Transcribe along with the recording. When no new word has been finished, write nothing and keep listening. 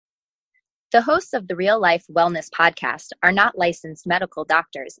The hosts of the Real Life Wellness Podcast are not licensed medical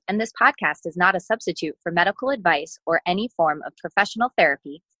doctors, and this podcast is not a substitute for medical advice or any form of professional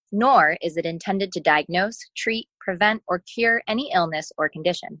therapy, nor is it intended to diagnose, treat, prevent, or cure any illness or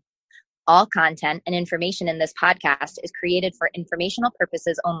condition. All content and information in this podcast is created for informational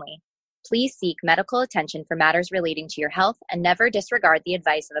purposes only. Please seek medical attention for matters relating to your health and never disregard the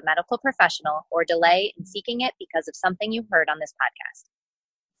advice of a medical professional or delay in seeking it because of something you heard on this podcast.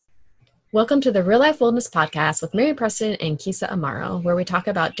 Welcome to the Real Life Wellness Podcast with Mary Preston and Kisa Amaro, where we talk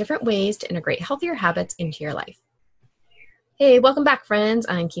about different ways to integrate healthier habits into your life. Hey, welcome back, friends.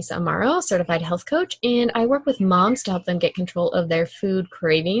 I'm Kisa Amaro, certified health coach, and I work with moms to help them get control of their food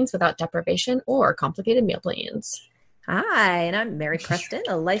cravings without deprivation or complicated meal plans. Hi, and I'm Mary Preston,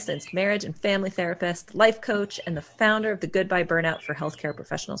 a licensed marriage and family therapist, life coach, and the founder of the Goodbye Burnout for Healthcare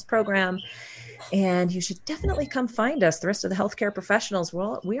Professionals program. And you should definitely come find us, the rest of the healthcare professionals.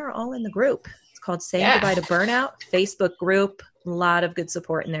 We are all in the group. It's called Saying Goodbye to Burnout, Facebook group. A lot of good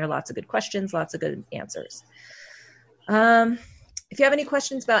support in there, lots of good questions, lots of good answers. If you have any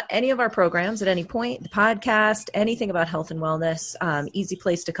questions about any of our programs at any point, the podcast, anything about health and wellness, easy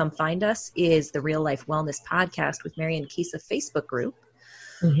place to come find us is the Real Life Wellness Podcast with Mary and Kisa Facebook group.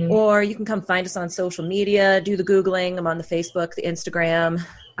 Mm-hmm. Or you can come find us on social media, do the Googling. I'm on the Facebook, the Instagram.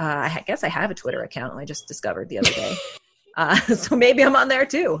 I guess I have a Twitter account I just discovered the other day. So maybe I'm on there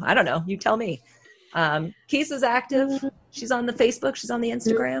too. I don't know. You tell me. Kisa's active. She's on the Facebook. She's on the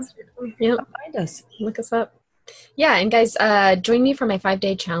Instagram. Yep. Come find us. Look us up. Yeah, and guys, join me for my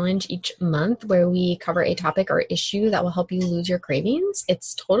 5-day challenge each month where we cover a topic or issue that will help you lose your cravings.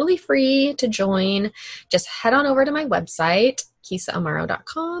 It's totally free to join. Just head on over to my website,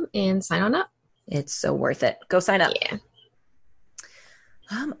 kisaamaro.com, and sign on up. It's so worth it. Go sign up. Yeah.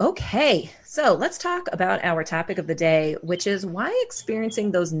 Okay, so let's talk about our topic of the day, which is why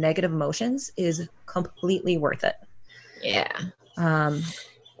experiencing those negative emotions is completely worth it. Yeah.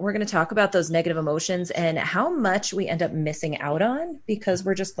 We're going to talk about those negative emotions and how much we end up missing out on because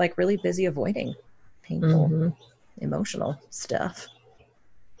we're just like really busy avoiding painful, emotional stuff.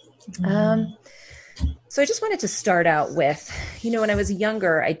 So I just wanted to start out with, when I was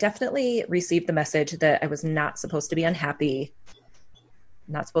younger, I definitely received the message that I was not supposed to be unhappy,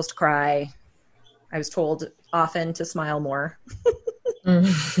 not supposed to cry. I was told often to smile more.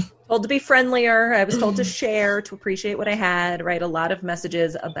 Told to be friendlier. I was told to share, to appreciate what I had, right? A lot of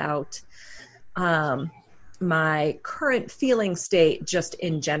messages about my current feeling state, just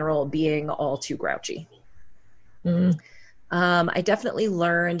in general, being all too grouchy. I definitely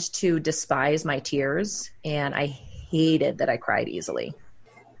learned to despise my tears, and I hated that I cried easily.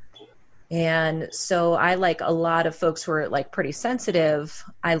 And so I, like a lot of folks who are like pretty sensitive,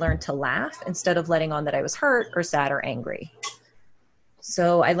 I learned to laugh instead of letting on that I was hurt or sad or angry.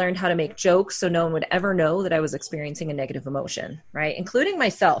 So I learned how to make jokes so no one would ever know that I was experiencing a negative emotion, right? Including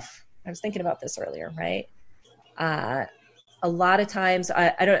myself. I was thinking about this earlier, right? A lot of times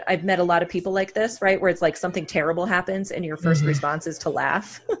I've met a lot of people like this, right? Where it's like something terrible happens and your first response is to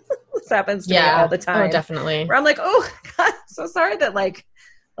laugh. This happens to me all the time. Oh, definitely. Where I'm like, oh God, so sorry that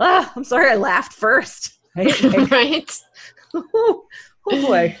I'm sorry I laughed first. Right? Like, right. Oh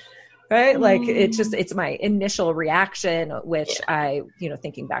boy. Right. Like it's my initial reaction, which I,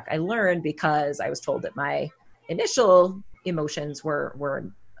 thinking back, I learned because I was told that my initial emotions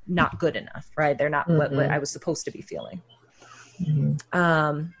were not good enough, right? They're not what I was supposed to be feeling. So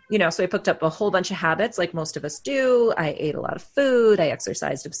I picked up a whole bunch of habits like most of us do. I ate a lot of food. I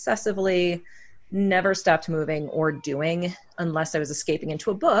exercised obsessively, never stopped moving or doing unless I was escaping into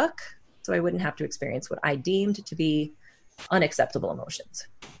a book. So I wouldn't have to experience what I deemed to be unacceptable emotions.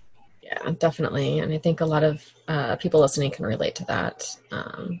 Yeah, definitely. And I think a lot of people listening can relate to that.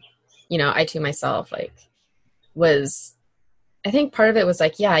 I too myself, I think part of it was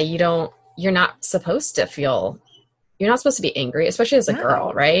you're not supposed to be angry, especially as a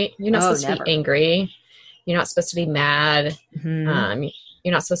girl, right? You're not supposed to be angry. You're not supposed to be mad. You're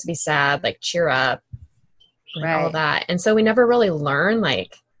not supposed to be sad, cheer up, all that. And so we never really learn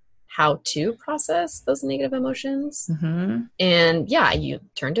how to process those negative emotions. And you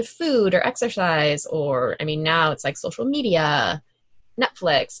turn to food or exercise, or, now it's like social media,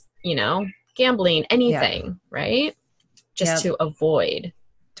 Netflix, gambling, anything, right? Just to avoid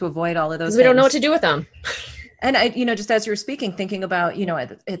all of those because we don't know what to do with them. And I, just as you were speaking, thinking about,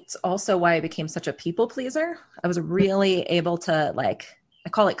 it's also why I became such a people pleaser. I was really able to I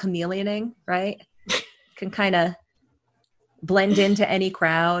call it chameleoning, right? Can kind of blend into any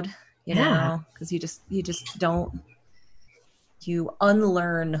crowd, because you just don't, you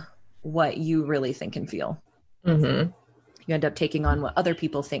unlearn what you really think and feel. You end up taking on what other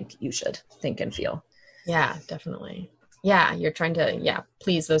people think you should think and feel. Yeah, definitely. Yeah. You're trying to,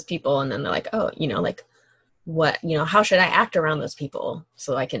 please those people. And then they're like, oh, like what, how should I act around those people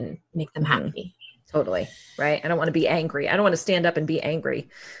so I can make them happy? Totally. Right. I don't want to be angry. I don't want to stand up and be angry,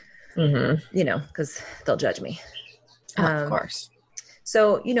 because they'll judge me. Of course.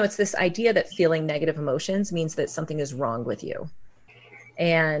 So, it's this idea that feeling negative emotions means that something is wrong with you.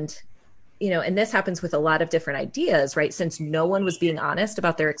 And, and this happens with a lot of different ideas, right? Since no one was being honest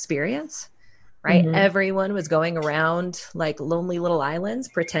about their experience, right? Everyone was going around like lonely little islands,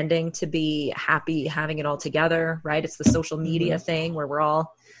 pretending to be happy, having it all together, right? It's the social media thing where we're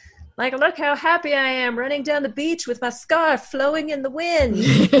all like, look how happy I am running down the beach with my scarf flowing in the wind.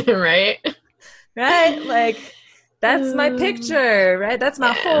 Right. Right. Like, that's my picture, right? That's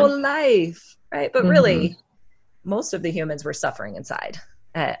my whole life, right? But really, most of the humans were suffering inside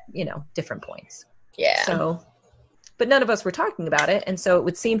at, different points. Yeah. So, but none of us were talking about it. And so it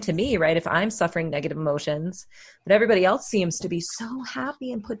would seem to me, right, if I'm suffering negative emotions, but everybody else seems to be so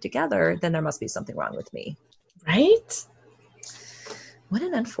happy and put together, then there must be something wrong with me. Right? What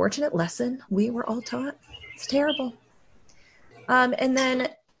an unfortunate lesson we were all taught. It's terrible. And then,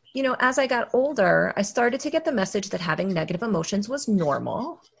 as I got older, I started to get the message that having negative emotions was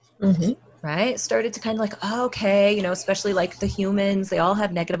normal, right? Started to kind of like, okay, especially like the humans, they all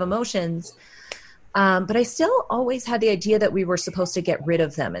have negative emotions. But I still always had the idea that we were supposed to get rid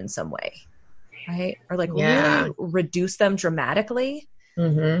of them in some way, right? Or like really reduce them dramatically.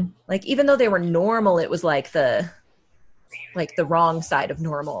 Like, even though they were normal, it was like the wrong side of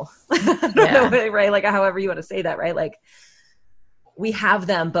normal. I don't know, right? Like, however you want to say that, right? Like, we have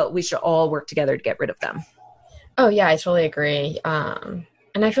them, but we should all work together to get rid of them. Oh yeah, I totally agree. And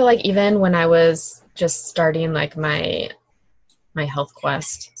I feel like even when I was just starting like my health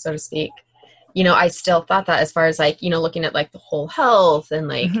quest, so to speak, I still thought that as far as like, looking at like the whole health and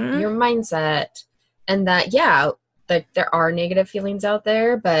like your mindset and that, that there are negative feelings out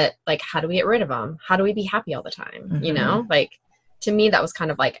there, but like, how do we get rid of them? How do we be happy all the time? Like to me, that was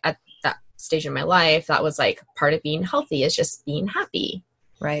kind of like at that stage in my life, that was like part of being healthy is just being happy.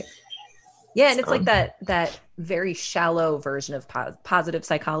 Right. Yeah. And it's like that very shallow version of positive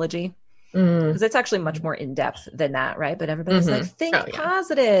psychology. Because it's actually much more in depth than that. Right. But everybody's like, think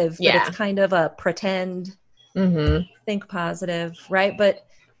positive, but it's kind of a pretend think positive. Right.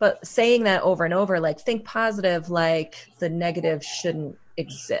 But saying that over and over, like think positive, like the negative shouldn't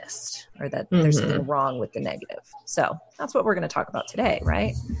exist or that there's something wrong with the negative. So that's what we're going to talk about today.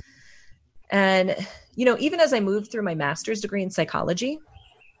 Right. And, even as I moved through my master's degree in psychology,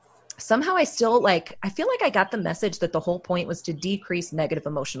 somehow I still I feel like I got the message that the whole point was to decrease negative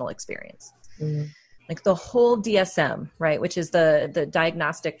emotional experience. Like the whole DSM, right? Which is the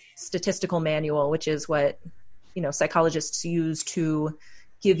Diagnostic Statistical Manual, which is what, psychologists use to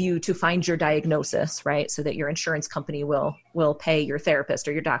give you to find your diagnosis, right? So that your insurance company will pay your therapist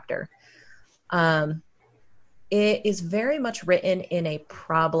or your doctor. It is very much written in a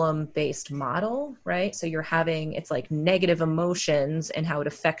problem-based model, right? So it's like negative emotions and how it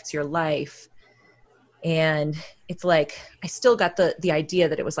affects your life. And it's like, I still got the idea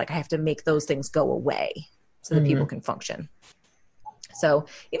that it was like, I have to make those things go away so that people can function. So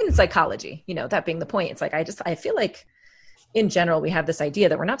even in psychology, that being the point, it's like, I feel like in general, we have this idea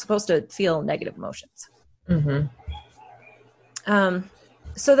that we're not supposed to feel negative emotions.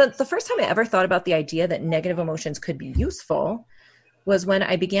 So the first time I ever thought about the idea that negative emotions could be useful was when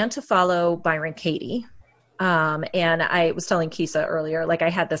I began to follow Byron Katie. And I was telling Kisa earlier, like I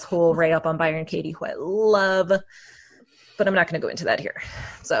had this whole write-up on Byron Katie, who I love, but I'm not going to go into that here.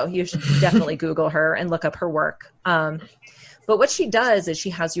 So you should definitely Google her and look up her work. But what she does is she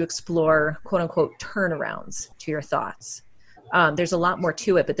has you explore, quote unquote, turnarounds to your thoughts. There's a lot more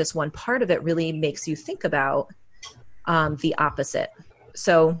to it, but this one part of it really makes you think about the opposite.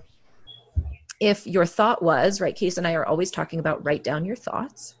 So if your thought was, right, Case and I are always talking about write down your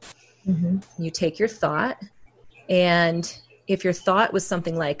thoughts. You take your thought, and if your thought was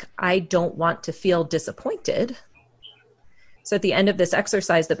something like, I don't want to feel disappointed. So at the end of this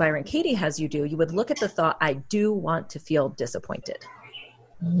exercise that Byron Katie has you do, you would look at the thought, I do want to feel disappointed.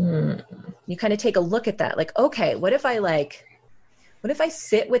 You kind of take a look at that. Like, okay, what if I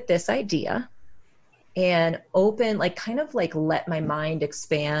sit with this idea and open, like kind of like let my mind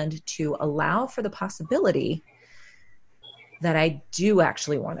expand to allow for the possibility that I do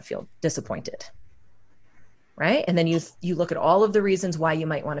actually want to feel disappointed, right? And then you look at all of the reasons why you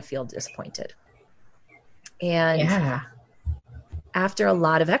might want to feel disappointed. And after a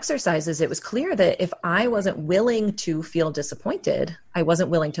lot of exercises, it was clear that if I wasn't willing to feel disappointed, I wasn't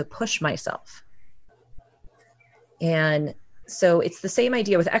willing to push myself. And so it's the same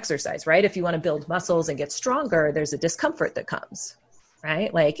idea with exercise, right? If you want to build muscles and get stronger, there's a discomfort that comes,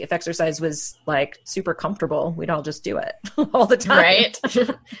 right? Like if exercise was like super comfortable, we'd all just do it all the time. Right.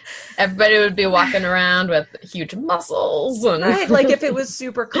 Everybody would be walking around with huge muscles. Right. Like if it was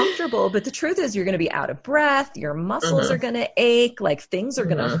super comfortable, but the truth is you're going to be out of breath. Your muscles are going to ache. Like things are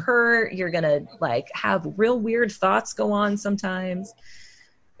going to hurt. You're going to like have real weird thoughts go on sometimes.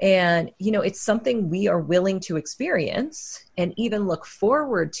 And, you know, it's something we are willing to experience and even look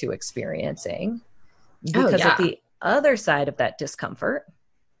forward to experiencing because at the other side of that discomfort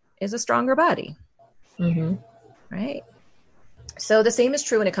is a stronger body. Right? So the same is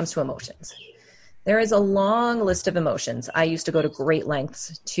true when it comes to emotions. There is a long list of emotions I used to go to great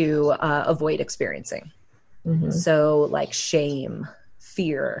lengths to avoid experiencing. So like shame,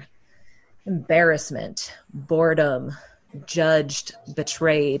 fear, embarrassment, boredom, judged,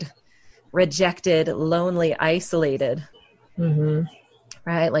 betrayed, rejected, lonely, isolated.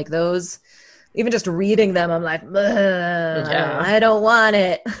 Right? Like those, even just reading them, I'm like, I don't want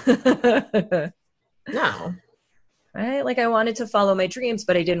it. No. Right? Like I wanted to follow my dreams,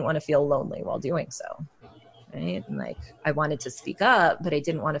 but I didn't want to feel lonely while doing so. Right? And like I wanted to speak up, but I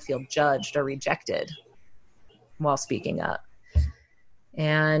didn't want to feel judged or rejected while speaking up.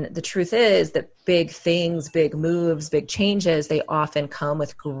 And the truth is that big things, big moves, big changes, they often come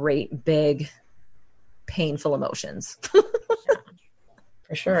with great, big, painful emotions.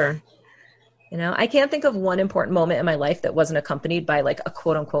 For sure. You know, I can't think of one important moment in my life that wasn't accompanied by like a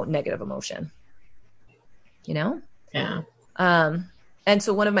quote unquote negative emotion. You know? Yeah. And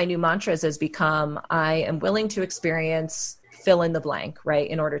so one of my new mantras has become, I am willing to experience fill in the blank, right?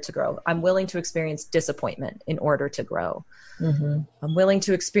 In order to grow. I'm willing to experience disappointment in order to grow. I'm willing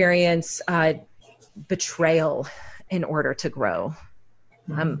to experience betrayal in order to grow.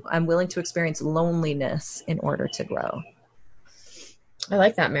 I'm willing to experience loneliness in order to grow. I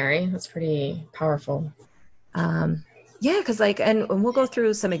like that, Mary. That's pretty powerful. Yeah, because like, and we'll go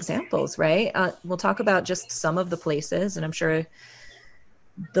through some examples, right? We'll talk about just some of the places, and I'm sure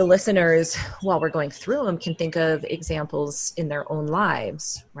the listeners, while we're going through them, can think of examples in their own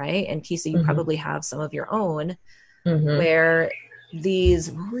lives, right? And Kisa, you probably have some of your own where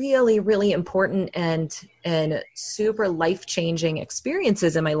these really, really important and super life-changing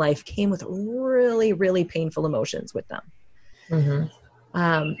experiences in my life came with really, really painful emotions with them.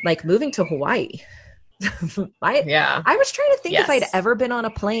 Like moving to Hawaii. I was trying to think if I'd ever been on a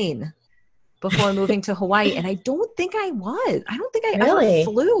plane before moving to Hawaii, and I don't think I was. I don't think I ever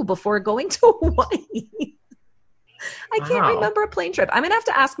flew before going to Hawaii. I can't remember a plane trip. I'm gonna have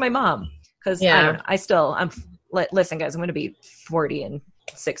to ask my mom because listen, guys, I'm going to be 40 in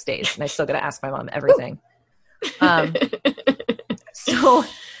 6 days, and I still got to ask my mom everything. But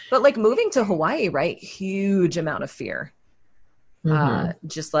like moving to Hawaii, right? Huge amount of fear.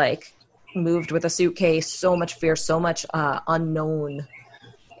 Just like moved with a suitcase, so much fear, so much unknown.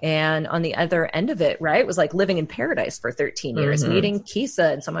 And on the other end of it, right, was like living in paradise for 13 years, meeting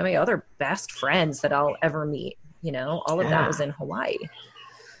Kisa and some of my other best friends that I'll ever meet. You know, all of that was in Hawaii.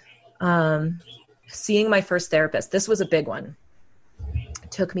 Seeing my first therapist, this was a big one.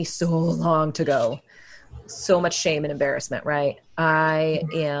 It took me so long to go. So much shame and embarrassment, right? I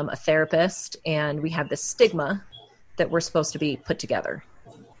am a therapist, and we have this stigma that we're supposed to be put together,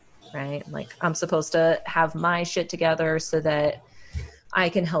 right? Like I'm supposed to have my shit together so that I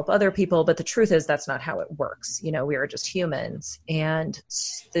can help other people. But the truth is that's not how it works. You know, we are just humans. And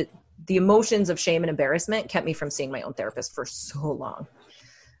the emotions of shame and embarrassment kept me from seeing my own therapist for so long.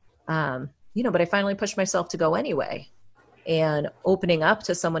 You know, but I finally pushed myself to go anyway. And opening up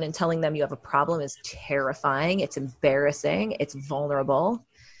to someone and telling them you have a problem is terrifying. It's embarrassing. It's vulnerable.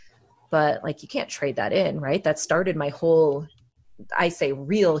 But like, you can't trade that in, right? That started my whole, I say,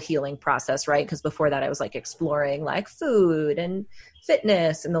 real healing process, right? Because before that I was like exploring like food and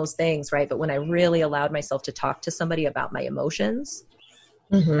fitness and those things, right? But when I really allowed myself to talk to somebody about my emotions,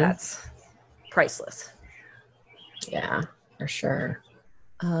 that's priceless. Yeah, for sure.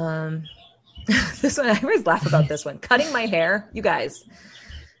 This one, I always laugh about this one. Cutting my hair, you guys,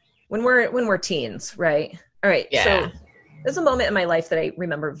 when we're teens, right? All right. Yeah. So there's a moment in my life that I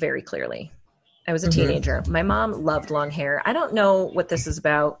remember very clearly. I was a teenager. My mom loved long hair. I don't know what this is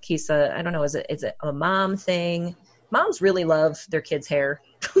about, Kisa. I don't know. Is it a mom thing? Moms really love their kids' hair.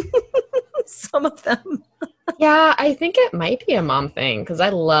 Some of them. Yeah, I think it might be a mom thing because I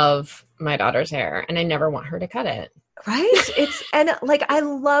love my daughter's hair and I never want her to cut it. Right? And like, I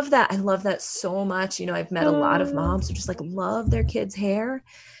love that. I love that so much. You know, I've met a lot of moms who just like love their kids' hair.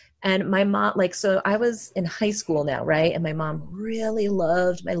 And my mom, like, so I was in high school now, right? And my mom really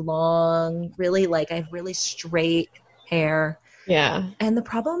loved my long, really like, I have really straight hair. Yeah. And the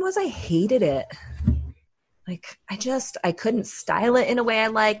problem was I hated it. Like, I couldn't style it in a way I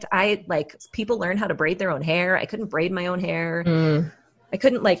liked. People learn how to braid their own hair. I couldn't braid my own hair. I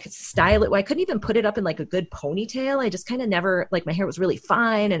couldn't like style it. I couldn't even put it up in like a good ponytail. I just kind of never, like, my hair was really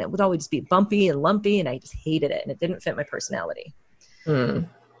fine and it would always be bumpy and lumpy and I just hated it and it didn't fit my personality.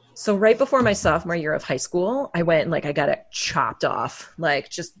 So right before my sophomore year of high school, I went and like, I got it chopped off, like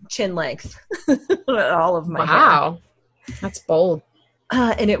just chin length, all of my hair. Wow. That's bold.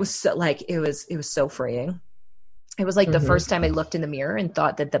 And it was so like, it was so freeing. It was like the first time I looked in the mirror and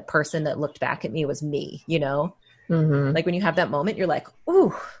thought that the person that looked back at me was me, you know? Like when you have that moment, you're like,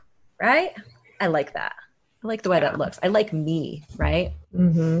 ooh, right? I like that. I like the way that looks. I like me, right?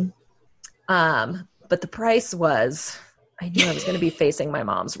 But the price was, I knew I was going to be facing my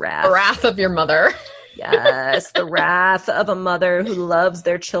mom's wrath. The wrath of your mother. Yes, the wrath of a mother who loves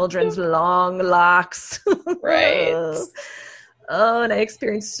their children's long locks. Right. Oh, and I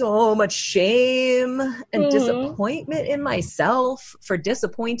experienced so much shame and disappointment in myself for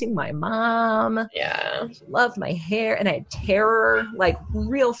disappointing my mom. Yeah. She loved my hair, and I had terror, like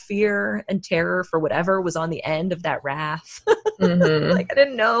real fear and terror for whatever was on the end of that wrath. Like I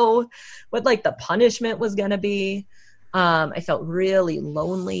didn't know what like the punishment was going to be. I felt really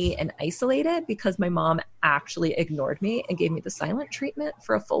lonely and isolated because my mom actually ignored me and gave me the silent treatment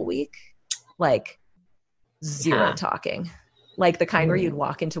for a full week. Like zero talking. Like the kind where you'd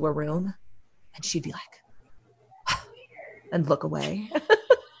walk into a room and she'd be like, and look away.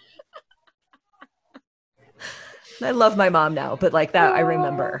 I love my mom now, but like that, I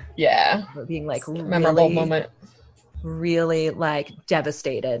remember. Yeah. Being like memorable moment. Really like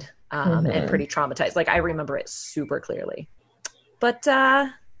devastated and pretty traumatized. Like I remember it super clearly. But I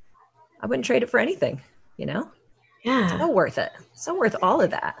wouldn't trade it for anything, you know? Yeah. So worth it. So worth all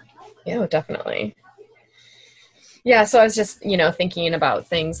of that. Yeah, definitely. Yeah, so I was just, thinking about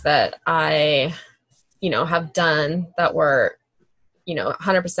things that I, have done that were,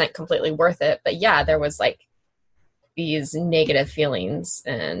 100% completely worth it. But yeah, there was like these negative feelings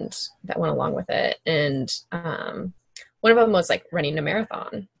and that went along with it. And one of them was like running a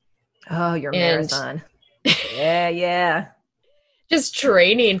marathon. Oh, your marathon. Yeah. Just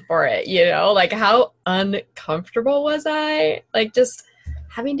training for it, like how uncomfortable was I? Like just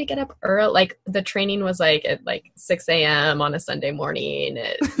having to get up early, like the training was like at like 6 a.m. on a Sunday morning,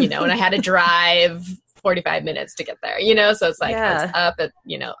 and I had to drive 45 minutes to get there, so it's like I was up at,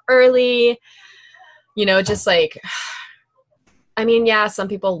 early, just like, I mean, yeah, some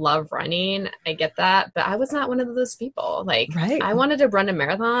people love running. I get that, but I was not one of those people. Like I wanted to run a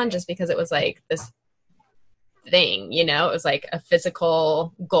marathon just because it was like this thing, it was like a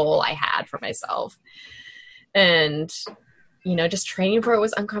physical goal I had for myself. And just training for it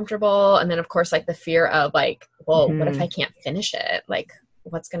was uncomfortable. And then of course, like the fear of like, well, what if I can't finish it? Like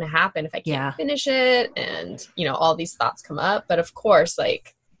what's going to happen if I can't finish it? And, all these thoughts come up. But of course,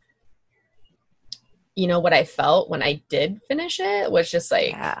 like, what I felt when I did finish it was just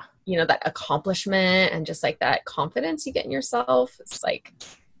like, that accomplishment and just like that confidence you get in yourself. It's like,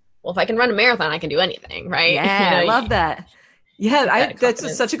 well, if I can run a marathon, I can do anything. Right. Yeah. I love that. Yeah,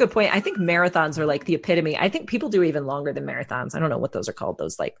 that's such a good point. I think marathons are like the epitome. I think people do even longer than marathons. I don't know what those are called.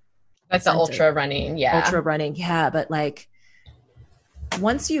 Those like the ultra running. Yeah. Ultra running. Yeah. But like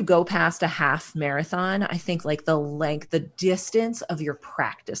once you go past a half marathon, I think like the distance of your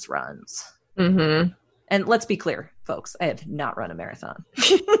practice runs. And let's be clear, folks, I have not run a marathon.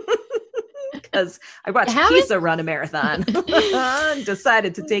 Because I watched Kisa run a marathon and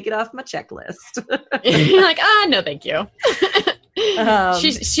decided to take it off my checklist. You're like, no, thank you.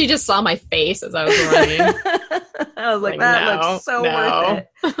 She just saw my face as I was running. I was like that looks so worth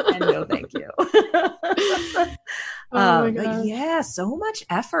it. And no, thank you. But yeah, so much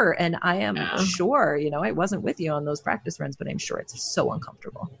effort. And I am sure, I wasn't with you on those practice runs, but I'm sure it's so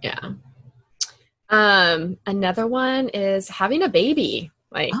uncomfortable. Yeah. Another one is having a baby.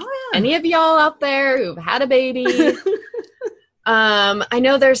 Like any of y'all out there who've had a baby, I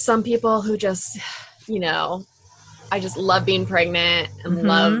know there's some people who just, I just love being pregnant and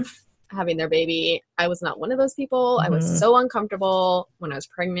love having their baby. I was not one of those people. I was so uncomfortable when I was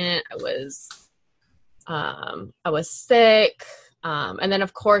pregnant. I was sick. And then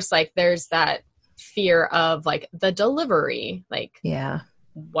of course, like there's that fear of like the delivery, like,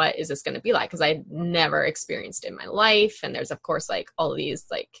 what is this going to be like? Because I never experienced it in my life. And there's, of course, like all of these,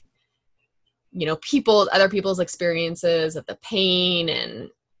 like, other people's experiences of the pain and,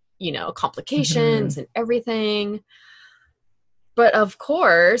 complications and everything. But of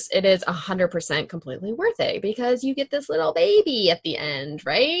course, it is 100% completely worth it because you get this little baby at the end,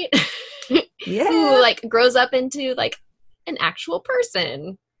 right? Yeah. Who like grows up into like an actual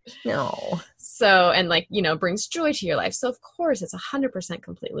person. No. So, and like, you know, brings joy to your life. So of course it's 100%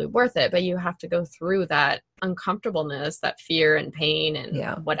 completely worth it, but you have to go through that uncomfortableness, that fear and pain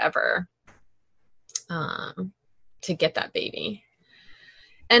and whatever, to get that baby.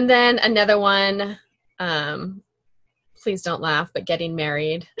 And then another one, please don't laugh, but getting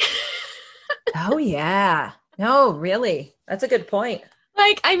married. Oh yeah. No, really. That's a good point.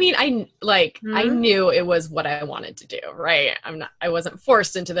 Like, I mean, I knew it was what I wanted to do, right? I wasn't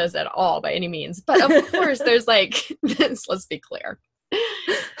forced into this at all by any means, but of course there's like this, let's be clear.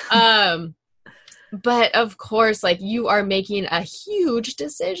 But of course, like you are making a huge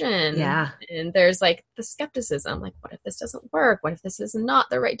decision. Yeah. And there's like the skepticism, like, what if this doesn't work? What if this is not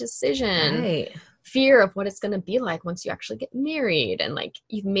the right decision? Right. Fear of what it's going to be like once you actually get married. And like,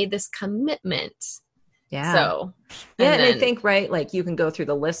 you've made this commitment. Yeah. So, and I think, right, like you can go through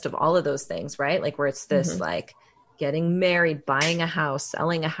the list of all of those things, right? Like where it's this like getting married, buying a house,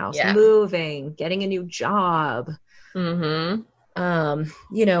 selling a house, moving, getting a new job. You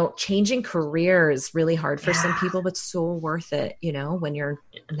know, changing career is really hard for some people, but so worth it, you know, when you're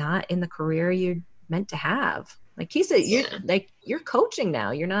not in the career you're meant to have. Like Keysa, you're coaching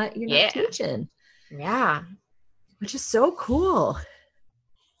now. You're not teaching. Yeah. Which is so cool.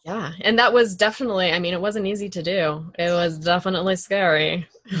 Yeah. And that was definitely, I mean, it wasn't easy to do. It was definitely scary.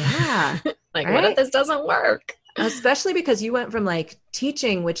 Yeah. Like, what if this doesn't work? Especially because you went from like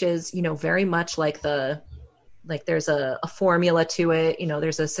teaching, which is, you know, very much like there's a formula to it, you know,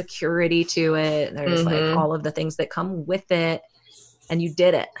 there's a security to it. There's like all of the things that come with it, and you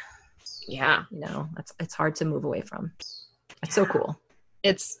did it. Yeah. You know, it's hard to move away from. It's so cool.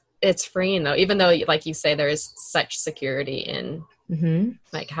 It's freeing though, even though like you say, there is such security in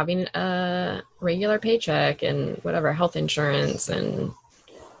like having a regular paycheck and whatever, health insurance and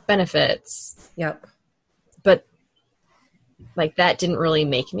benefits. Yep. But like that didn't really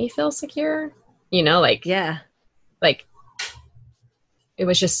make me feel secure, you know, like, like it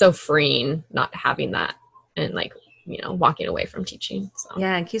was just so freeing not having that and like, you know, walking away from teaching. So.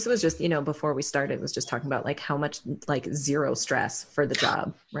 Yeah. And Keysa was just, you know, before we started was just talking about like how much like zero stress for the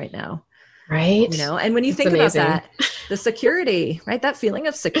job right now. Right. You know, and when you think about that, the security, right? That feeling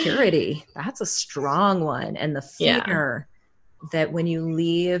of security, that's a strong one. And the fear that when you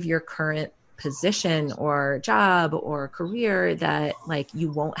leave your current position or job or career that like you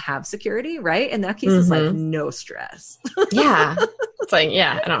won't have security, right? In that case, it's like no stress. Yeah. It's like,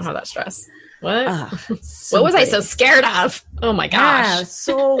 I don't have that stress. What? So what was I so scared of? Oh my gosh. Yeah,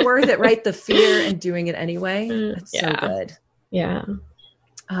 so worth it, right? The fear and doing it anyway. It's so good. Yeah.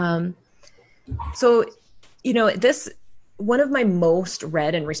 So, you know, this, one of my most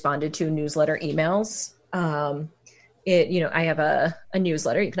read and responded to newsletter emails, you know, I have a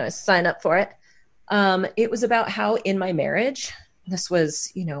newsletter. You can always sign up for it. It was about how in my marriage, this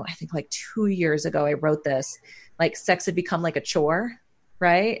was, you know, I think like 2 years ago, I wrote this, like sex had become like a chore,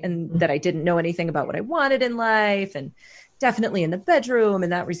 right? And that I didn't know anything about what I wanted in life and definitely in the bedroom.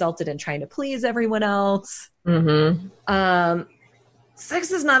 And that resulted in trying to please everyone else.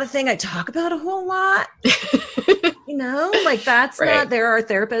 Sex is not a thing I talk about a whole lot. You know, like that's not, there are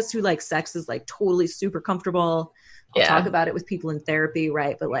therapists who like sex is like totally super comfortable. I'll talk about it with people in therapy,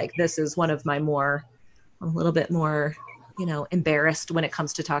 right? But like, this is one of my a little bit more, you know, embarrassed when it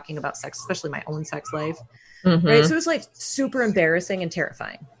comes to talking about sex, especially my own sex life. Right. So it was like super embarrassing and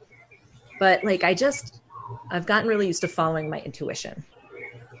terrifying. But like, I've gotten really used to following my intuition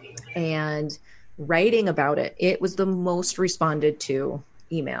and writing about it. It was the most responded to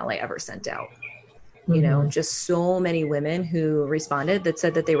email I ever sent out. You know, just so many women who responded that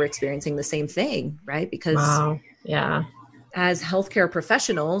said that they were experiencing the same thing, right? Because as healthcare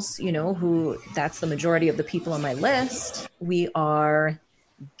professionals, you know, that's the majority of the people on my list, we are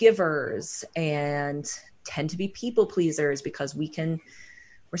givers and tend to be people pleasers because we're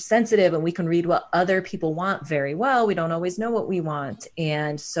sensitive and we can read what other people want very well. We don't always know what we want.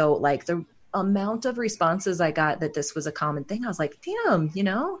 And so like the amount of responses I got that this was a common thing, I was like, damn, you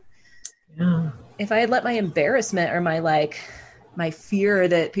know, if I had let my embarrassment or my fear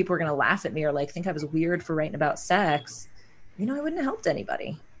that people were going to laugh at me or like think I was weird for writing about sex, you know, I wouldn't have helped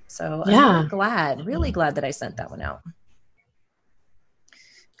anybody. So I'm really glad that I sent that one out.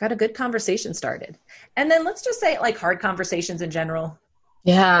 Got a good conversation started. And then let's just say like hard conversations in general.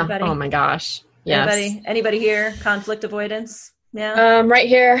 Yeah. Anybody? Oh my gosh. Yes. Anybody here? Conflict avoidance? Yeah. Right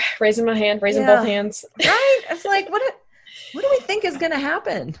here, raising my hand, raising both hands. Right. It's like, What do we think is going to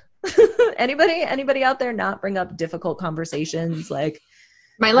happen? Anybody out there not bring up difficult conversations? Like,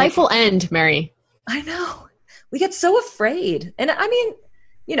 my life will end, Mary. I know. We get so afraid. And I mean,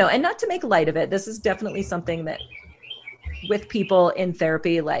 and not to make light of it, this is definitely something that with people in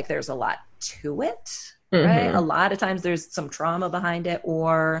therapy, like there's a lot to it, right? A lot of times there's some trauma behind it,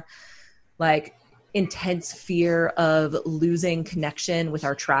 or like intense fear of losing connection with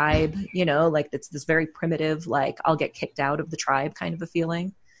our tribe, like it's this very primitive, like I'll get kicked out of the tribe kind of a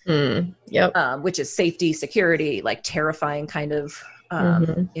feeling. Which is safety, security, like terrifying kind of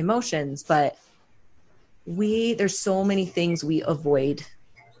emotions. But there's so many things we avoid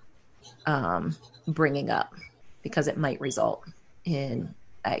bringing up because it might result in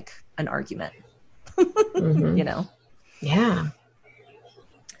like an argument, Yeah.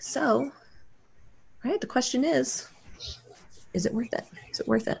 So, right. The question is it worth it? Is it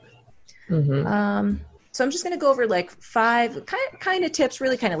worth it? So I'm just going to go over like 5 kind of tips,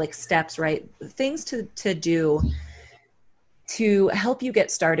 really kind of like steps, right? Things to do to help you get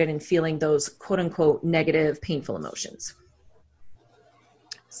started in feeling those quote unquote negative, painful emotions.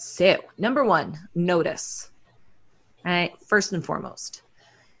 So number 1, notice, right? First and foremost,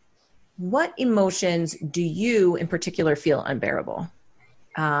 what emotions do you in particular feel unbearable?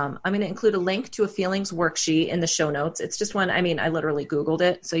 I'm going to include a link to a feelings worksheet in the show notes. It's just one. I mean, I literally Googled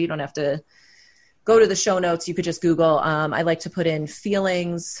it, so you don't have to go to the show notes. You could just Google. I like to put in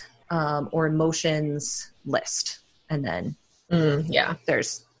feelings or emotions list. And then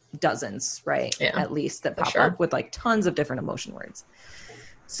there's dozens, right? Yeah, at least that pop up with like tons of different emotion words.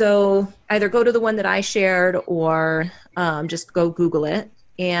 So either go to the one that I shared or just go Google it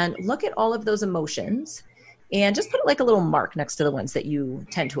and look at all of those emotions and just put like a little mark next to the ones that you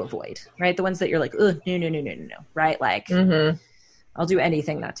tend to avoid, right? The ones that you're like, no, right? Like I'll do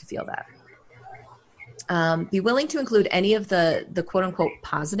anything not to feel that. Be willing to include any of the quote unquote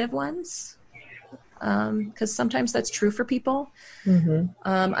positive ones. Because sometimes that's true for people.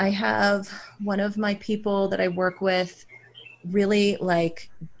 I have one of my people that I work with really like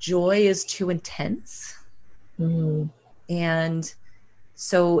joy is too intense. And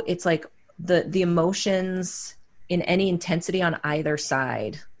so it's like the emotions in any intensity on either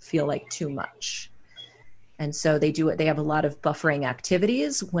side feel like too much. And so they have a lot of buffering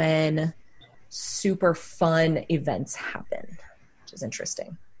activities when super fun events happen, which is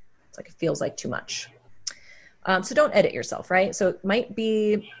interesting. It's like, it feels like too much. So don't edit yourself, right? So it might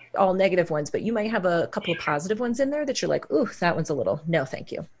be all negative ones, but you might have a couple of positive ones in there that you're like, ooh, that one's a little, no,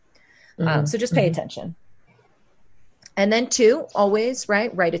 thank you. So just pay attention. And then 2, always,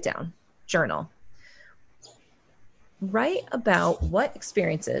 right? Write it down. Journal. Write about what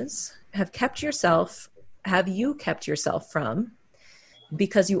experiences have you kept yourself from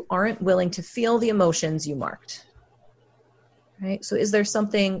because you aren't willing to feel the emotions you marked, right? So is there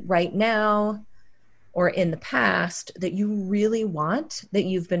something right now or in the past that you really want that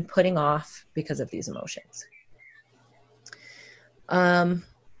you've been putting off because of these emotions?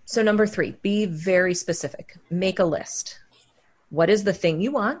 So number 3, be very specific. Make a list. What is the thing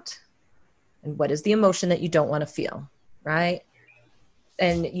you want? And what is the emotion that you don't want to feel, right?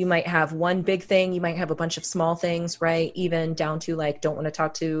 And you might have one big thing. You might have a bunch of small things, right? Even down to like, don't want to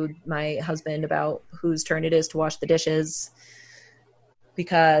talk to my husband about whose turn it is to wash the dishes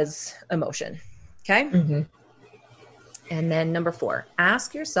because emotion. Okay. And then number 4,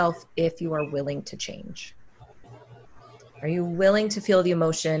 ask yourself if you are willing to change. Are you willing to feel the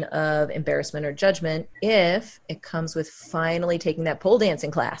emotion of embarrassment or judgment if it comes with finally taking that pole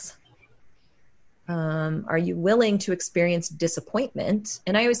dancing class? Are you willing to experience disappointment?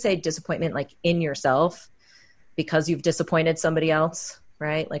 And I always say disappointment like in yourself because you've disappointed somebody else,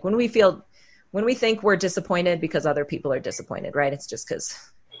 right? Like when we think we're disappointed because other people are disappointed, right? It's just because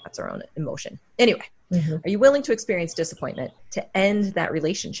that's our own emotion. Anyway, are you willing to experience disappointment to end that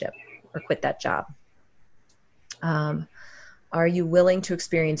relationship or quit that job? Are you willing to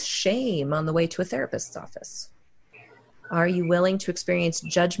experience shame on the way to a therapist's office? Are you willing to experience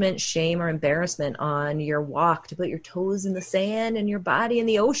judgment, shame, or embarrassment on your walk to put your toes in the sand and your body in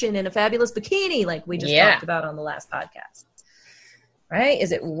the ocean in a fabulous bikini like we just talked about on the last podcast? Right?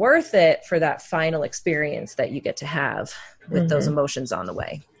 Is it worth it for that final experience that you get to have with those emotions on the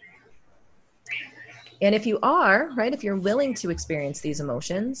way? And if you are, right, if you're willing to experience these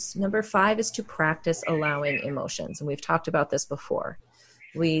emotions, number 5 is to practice allowing emotions. And we've talked about this before.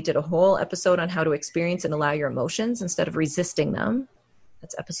 We did a whole episode on how to experience and allow your emotions instead of resisting them.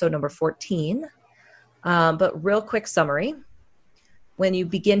 That's episode number 14. But real quick summary. When you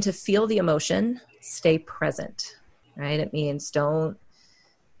begin to feel the emotion, stay present, right? It means don't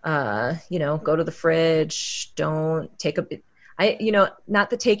Go to the fridge. Don't take not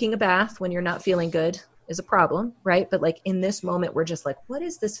that taking a bath when you're not feeling good is a problem, right? But like in this moment, we're just like, what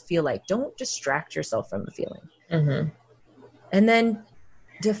does this feel like? Don't distract yourself from the feeling. Mm-hmm. And then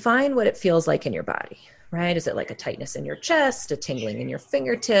define what it feels like in your body, right? Is it like a tightness in your chest, a tingling in your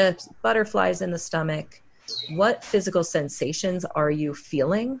fingertips, butterflies in the stomach? What physical sensations are you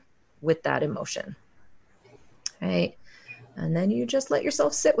feeling with that emotion? Right? And then you just let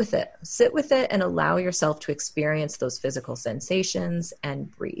yourself sit with it and allow yourself to experience those physical sensations and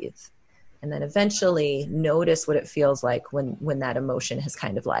breathe. And then eventually notice what it feels like when that emotion has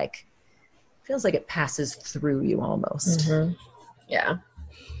kind of like, feels like it passes through you almost. Mm-hmm. Yeah.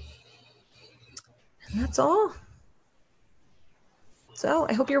 And that's all. So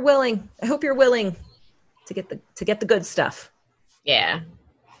I hope you're willing. To get the good stuff. Yeah.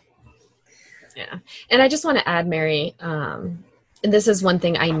 Yeah. And I just want to add, Mary, and this is one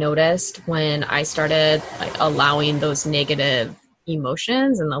thing I noticed when I started like allowing those negative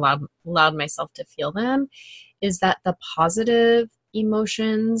emotions and allowed myself to feel them, is that the positive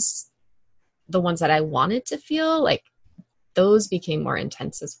emotions, the ones that I wanted to feel, like those became more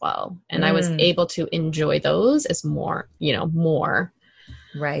intense as well. And I was able to enjoy those as more.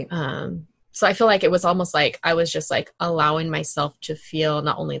 Right. So I feel like it was almost like I was just like allowing myself to feel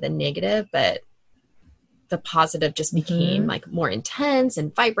not only the negative, but the positive just became like more intense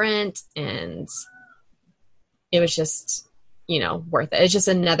and vibrant. And it was just, worth it. It's just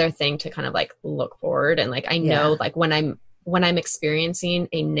another thing to kind of like look forward. And like, I know like when I'm experiencing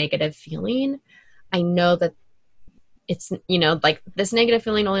a negative feeling, I know that it's, like this negative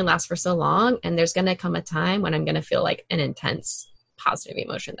feeling only lasts for so long. And there's going to come a time when I'm going to feel like an intense positive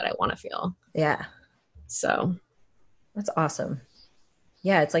emotion that I want to feel. Yeah. So that's awesome.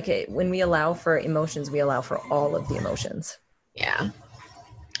 Yeah. It's like when we allow for emotions, we allow for all of the emotions. Yeah.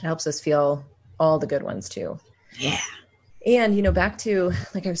 It helps us feel all the good ones too. Yeah. And, back to,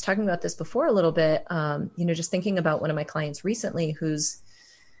 like I was talking about this before a little bit, just thinking about one of my clients recently who's,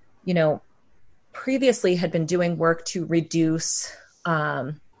 previously had been doing work to reduce,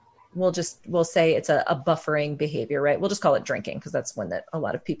 we'll say it's a buffering behavior, right? We'll just call it drinking because that's one that a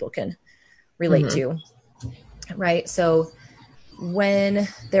lot of people can relate to, right? So when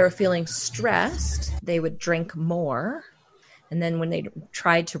they were feeling stressed, they would drink more. And then when they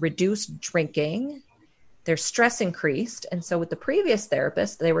tried to reduce drinking, their stress increased. And so with the previous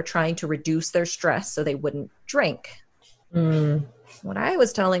therapist, they were trying to reduce their stress so they wouldn't drink. What I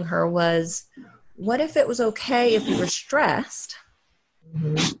was telling her was, what if it was okay if you were stressed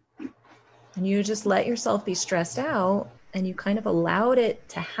and you just let yourself be stressed out and you kind of allowed it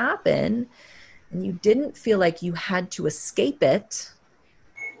to happen and you didn't feel like you had to escape it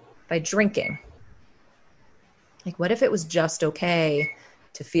by drinking? Like, what if it was just okay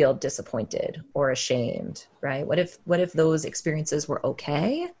to feel disappointed or ashamed, right? What if those experiences were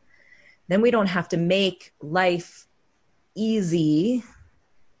okay? Then we don't have to make life easy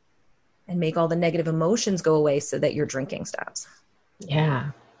and make all the negative emotions go away so that your drinking stops.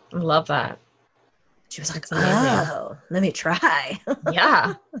 Yeah. I love that. She was like, oh, let me try.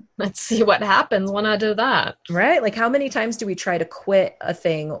 Yeah. Let's see what happens when I do that. Right? Like how many times do we try to quit a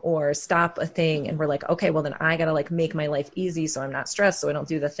thing or stop a thing and we're like, okay, well then I got to like make my life easy so I'm not stressed so I don't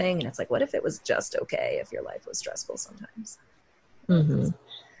do the thing. And it's like, what if it was just okay if your life was stressful sometimes?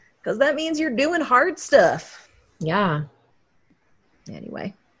 Because that means you're doing hard stuff. Yeah.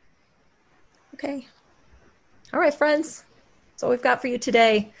 Anyway. Okay. All right, friends. That's all we've got for you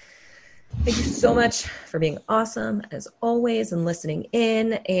today. Thank you so much for being awesome as always and listening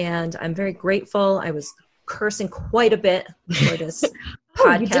in. And I'm very grateful. I was cursing quite a bit before this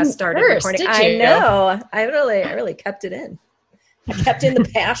podcast started recording. I know. I really kept it in. I kept in the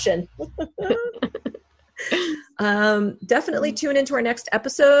passion. Definitely tune into our next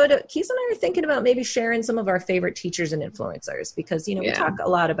episode. Keys and I are thinking about maybe sharing some of our favorite teachers and influencers because, we talk a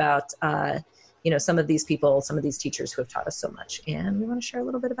lot about, some of these people, some of these teachers who have taught us so much. And we want to share a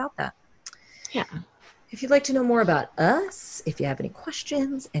little bit about that. Yeah. If you'd like to know more about us, if you have any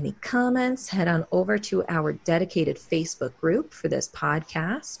questions, any comments, head on over to our dedicated Facebook group for this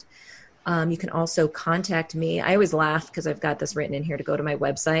podcast. You can also contact me. I always laugh because I've got this written in here to go to my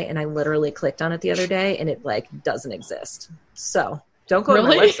website, and I literally clicked on it the other day, and it doesn't exist. So don't go to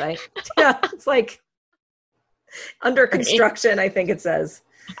my website. Yeah, it's like under construction, I think it says.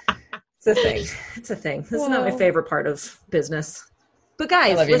 It's a thing. It's a thing. This is not my favorite part of business. But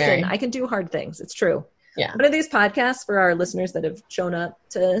guys, listen, I can do hard things. It's true. Yeah. One of these podcasts for our listeners that have shown up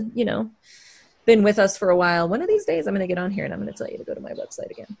to, been with us for a while. One of these days I'm going to get on here and I'm going to tell you to go to my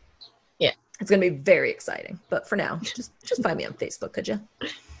website again. Yeah. It's going to be very exciting. But for now, just find me on Facebook, could you?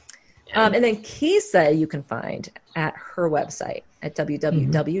 And then Kisa you can find at her website at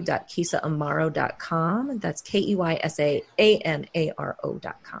www.kisaamaro.com. That's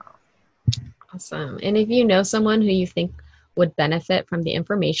KEYSAAMARO.com. Awesome. And if you know someone who you think would benefit from the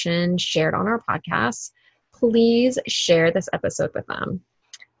information shared on our podcast, please share this episode with them.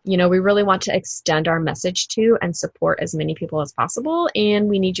 We really want to extend our message to and support as many people as possible, and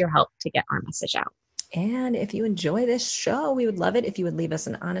we need your help to get our message out. And if you enjoy this show, we would love it if you would leave us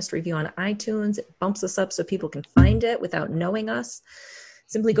an honest review on iTunes. It bumps us up so people can find it without knowing us.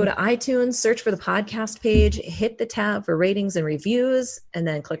 Simply go to iTunes, search for the podcast page, hit the tab for ratings and reviews, and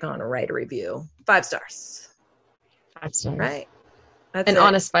then click on write a review. 5 stars. 5 stars. Right? That's an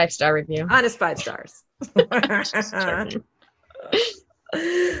honest 5-star review. Honest 5 stars. We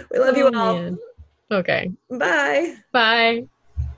love you all. Man. Okay. Bye. Bye.